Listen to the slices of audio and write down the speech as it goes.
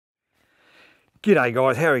G'day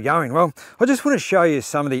guys, how are we going? Well, I just want to show you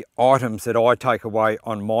some of the items that I take away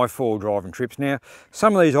on my four-wheel driving trips. Now,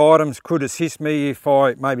 some of these items could assist me if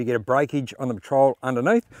I maybe get a breakage on the patrol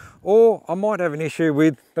underneath, or I might have an issue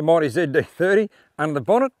with the mighty ZD30 under the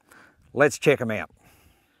bonnet. Let's check them out.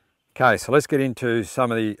 Okay, so let's get into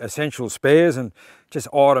some of the essential spares and just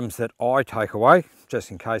items that I take away, just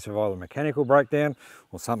in case of either mechanical breakdown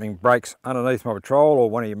or something breaks underneath my patrol or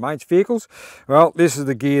one of your mates' vehicles. Well, this is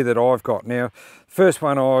the gear that I've got. Now, first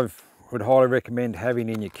one I would highly recommend having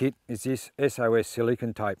in your kit is this SOS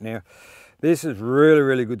silicone tape. Now, this is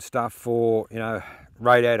really good stuff for,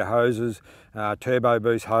 radiator hoses, turbo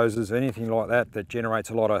boost hoses, anything like that that generates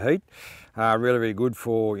a lot of heat. Really good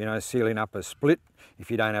for, sealing up a split if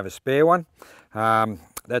you don't have a spare one.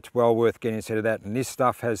 That's well worth getting a set of that, and this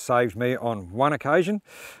stuff has saved me on one occasion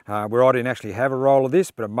where I didn't actually have a roll of this,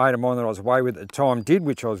 but a mate of mine that I was away with at the time did,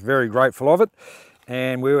 which I was very grateful of it.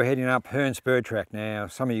 And we were heading up Herne Spur Track. Now,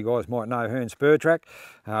 some of you guys might know Herne Spur Track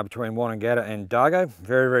between Wonnangatta and Dargo.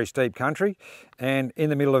 Very steep country and in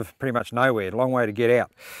the middle of pretty much nowhere, a long way to get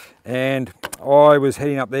out. And I was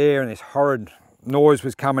heading up there and this horrid noise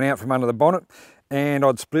was coming out from under the bonnet, and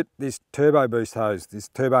I'd split this turbo boost hose, this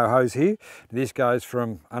turbo hose here. This goes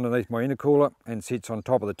from underneath my intercooler and sits on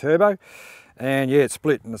top of the turbo. And yeah, it's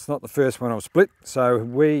split, and it's not the first one I've split. So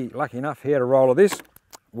we, lucky enough, had a roll of this.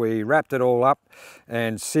 We wrapped it all up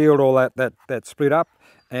and sealed all that split up,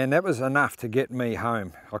 and that was enough to get me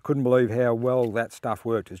home. I couldn't believe how well that stuff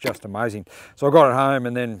worked. It's just amazing. So I got it home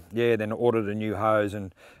and then ordered a new hose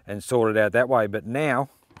and sorted it out that way. But now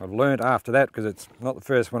I've learned after that, because it's not the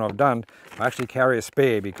first one I've done, I actually carry a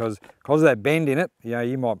spare because of that bend in it.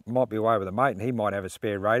 You might be away with a mate and he might have a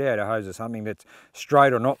spare radiator hose or something that's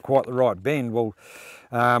straight or not quite the right bend. Well,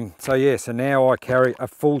 so now I carry a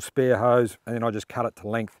full spare hose, and then I just cut it to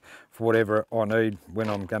length for whatever I need when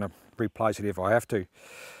I'm going to replace it if I have to.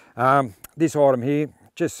 This item here,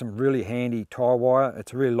 just some really handy tie wire.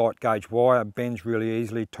 It's a really light gauge wire, bends really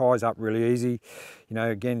easily, ties up really easy.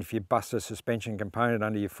 Again, if you bust a suspension component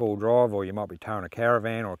under your full drive, or you might be towing a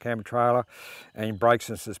caravan or a camper trailer and you break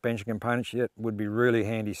some suspension components, it would be really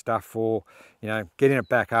handy stuff for, getting it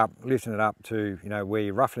back up, lifting it up to, where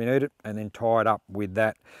you roughly need it, and then tie it up with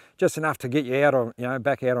that. Just enough to get you out on,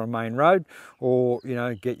 back out on a main road, or,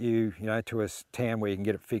 get you, to a town where you can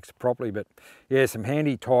get it fixed properly. But yeah, some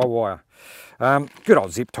handy tie wire. Good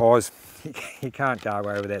old zip ties. You can't go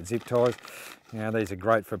away without zip ties. These are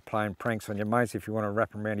great for playing pranks on your mates if you want to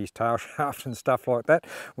wrap them around his tail shaft and stuff like that,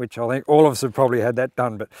 which I think all of us have probably had that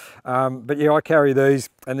done. But yeah, I carry these,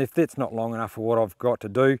 and if that's not long enough for what I've got to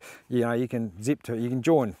do, you can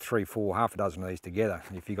join 3, 4, half a dozen of these together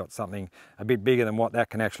if you've got something a bit bigger than what that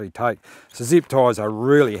can actually take. So zip ties are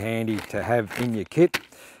really handy to have in your kit.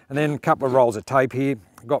 And then a couple of rolls of tape here.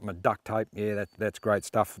 Got my duct tape. Yeah, that's great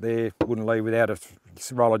stuff there. Wouldn't leave without a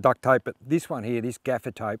roll of duct tape. But this one here, this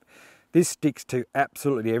gaffer tape, this sticks to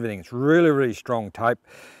absolutely everything. It's really strong tape.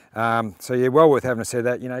 So yeah, well worth having a set of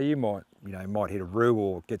that. You might hit a roo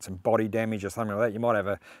or get some body damage or something like that. You might have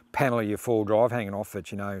a panel of your full drive hanging off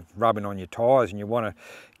that's, rubbing on your tyres, and you want to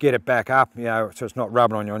get it back up, so it's not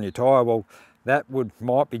rubbing on your tyre. Well, that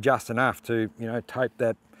might be just enough to, tape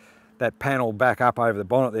that panel back up over the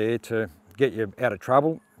bonnet there to get you out of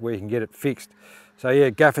trouble where you can get it fixed. So yeah,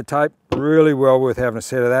 gaffer tape, really well worth having a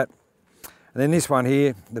set of that. And then this one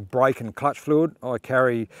here, the brake and clutch fluid. I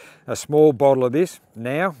carry a small bottle of this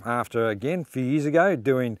now, after, again, a few years ago,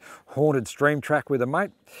 doing haunted stream track with a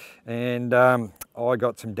mate. And I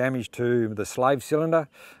got some damage to the slave cylinder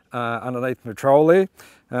underneath the patrol there,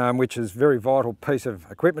 which is a very vital piece of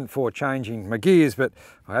equipment for changing my gears. But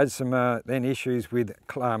I had some then issues with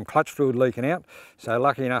clutch fluid leaking out. So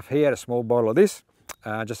lucky enough, he had a small bottle of this,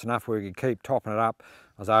 just enough where we could keep topping it up.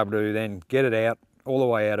 I was able to then get it out, all the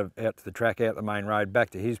way out to the track, out the main road,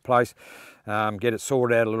 back to his place, get it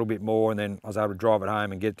sorted out a little bit more, and then I was able to drive it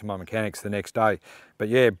home and get it to my mechanics the next day. But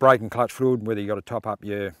yeah, brake and clutch fluid, whether you got to top up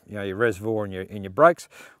your reservoir in your brakes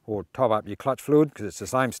or top up your clutch fluid, because it's the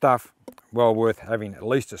same stuff, well worth having at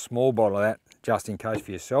least a small bottle of that, just in case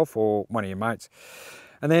for yourself or one of your mates.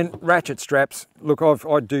 And then ratchet straps. Look,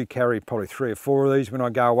 I do carry probably 3 or 4 of these when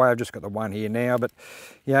I go away. I've just got the one here now, but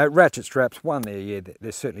ratchet straps, one there, yeah,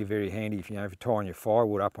 they're certainly very handy if you're tying your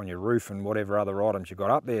firewood up on your roof and whatever other items you've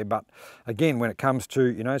got up there. But again, when it comes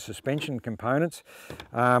to, suspension components,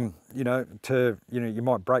 you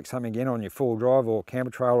might break something again on your full drive or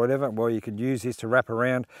camper trail or whatever, well, you could use this to wrap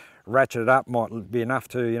around, ratchet it up, might be enough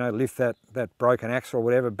to, lift that broken axle or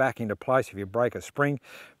whatever back into place. If you break a spring,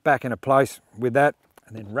 back into place with that,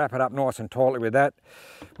 and then wrap it up nice and tightly with that,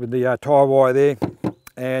 with the tie wire there,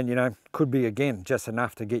 and you know, could be again just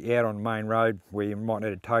enough to get you out on the main road where you might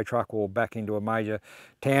need a tow truck, or back into a major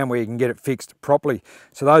town where you can get it fixed properly.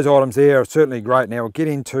 So those items there are certainly great. Now we'll get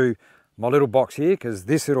into my little box here, because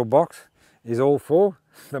this little box is all for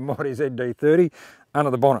the Mighty ZD30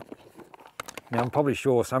 under the bonnet. Now I'm probably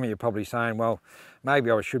sure some of you are probably saying, well,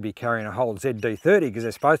 maybe I should be carrying a whole ZD30 because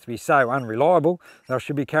they're supposed to be so unreliable that I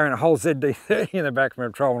should be carrying a whole ZD30 in the back of my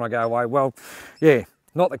patrol when I go away. Well, yeah,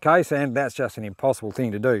 not the case, and that's just an impossible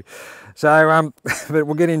thing to do. So, but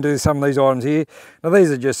we'll get into some of these items here. Now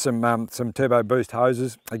these are just some turbo boost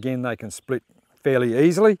hoses. Again, they can split fairly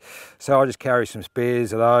easily, so I just carry some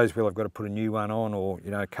spares of those. Well, I've got to put a new one on, or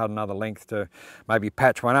you know, cut another length to maybe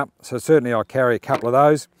patch one up. So certainly I carry a couple of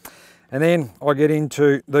those. And then I get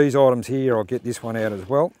into these items here. I'll get this one out as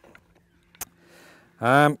well.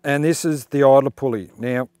 And this is the idler pulley.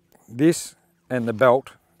 Now this and the belt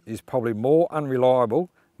is probably more unreliable.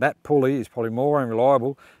 That pulley is probably more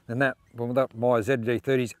unreliable than that my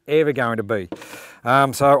ZD30 is ever going to be.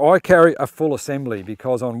 So I carry a full assembly,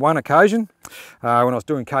 because on one occasion, when I was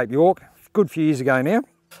doing Cape York, a good few years ago now,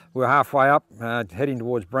 we were halfway up, heading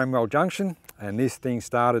towards Bramwell Junction, and this thing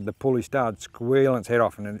started, the pulley started squealing its head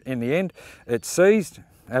off, and in the end, it seized,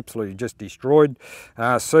 absolutely just destroyed,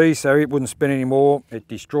 seized, so it wouldn't spin anymore. It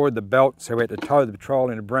destroyed the belt, so we had to tow the patrol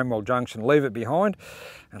into Bramwell Junction, leave it behind.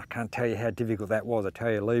 And I can't tell you how difficult that was. I tell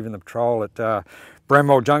you, leaving the patrol at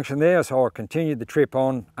Bramwell Junction there. So I continued the trip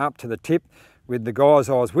on up to the tip with the guys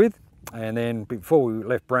I was with. And then before we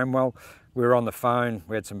left Bramwell, we were on the phone.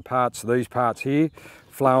 We had some parts, these parts here,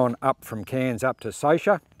 flowing up from Cairns up to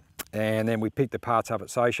Sasha. And then we picked the parts up at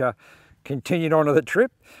Sasha, continued onto the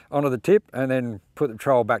tip, and then put the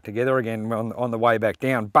patrol back together again on the way back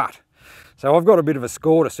down. But, so I've got a bit of a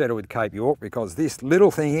score to settle with Cape York, because this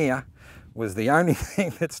little thing here was the only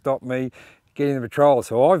thing that stopped me getting the patrol.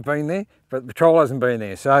 So I've been there, but the patrol hasn't been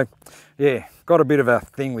there. So yeah, got a bit of a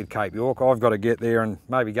thing with Cape York. I've got to get there and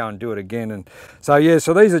maybe go and do it again. And so yeah,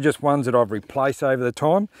 so these are just ones that I've replaced over the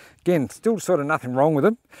time. Again, still sort of nothing wrong with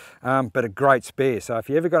them, but a great spare. So if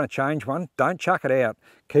you're ever going to change one, don't chuck it out.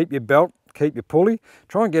 Keep your belt, keep your pulley.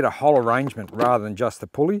 Try and get a whole arrangement rather than just the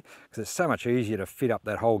pulley, because it's so much easier to fit up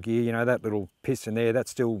that whole gear. You know, that little piston there,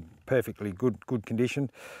 that's still perfectly good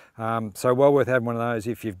condition. So well worth having one of those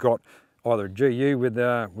if you've got either a GU with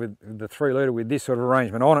the 3 litre with this sort of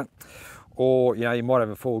arrangement on it, or you know, you might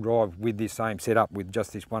have a full drive with this same setup with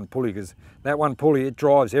just this one pulley, because that one pulley, it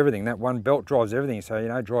drives everything. That one belt drives everything. So you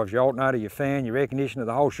know, it drives your alternator, your fan, your air conditioner,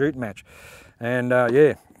 the whole shooting match. And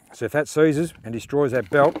yeah, so if that seizes and destroys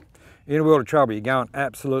that belt, you're in a world of trouble. You're going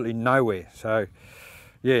absolutely nowhere. So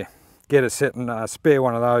yeah, get a set and spare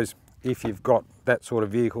one of those if you've got that sort of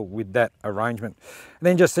vehicle with that arrangement. And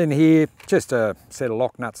then just in here, just a set of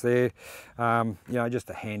lock nuts there, you know, just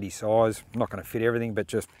a handy size. I'm not going to fit everything, but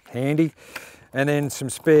just handy. And then some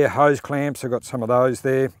spare hose clamps. I've got some of those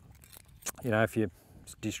there. You know, if you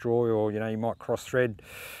destroy, or you know, you might cross thread,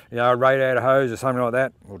 you know, a radiator hose or something like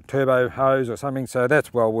that, or turbo hose or something. So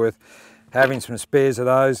that's well worth having some spares of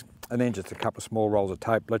those. And then just a couple of small rolls of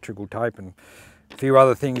tape, electrical tape, and a few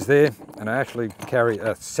other things there. And I actually carry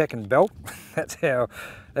a second belt. that's how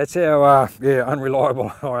yeah,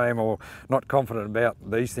 unreliable I am, or not confident about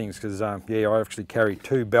these things, because yeah, I actually carry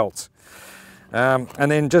 2 belts. And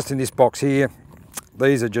then just in this box here,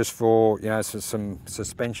 these are just for, you know, some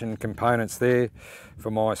suspension components there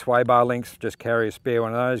for my sway bar links. Just carry a spare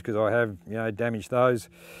one of those, because I have, you know, damaged those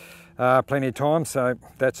plenty of times. So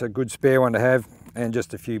that's a good spare one to have, and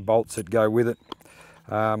just a few bolts that go with it.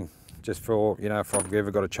 Just for, you know, if I've ever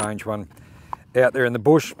got to change one out there in the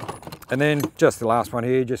bush. And then just the last one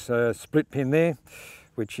here, just a split pin there,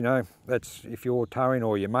 which, you know, that's if you're towing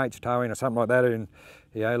or your mate's towing or something like that, and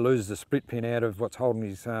you know, loses the split pin out of what's holding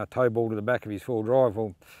his tow ball to the back of his full drive,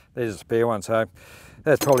 well, there's a spare one. So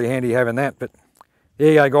that's probably handy having that. But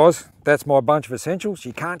there you go, guys, that's my bunch of essentials.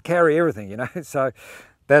 You can't carry everything, you know, so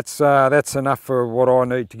that's enough for what I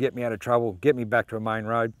need to get me out of trouble, get me back to a main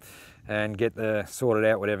road, and get sorted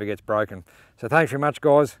out whatever gets broken. So thanks very much,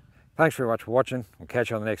 guys. Thanks very much for watching. We'll catch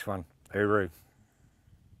you on the next one. Hooroo.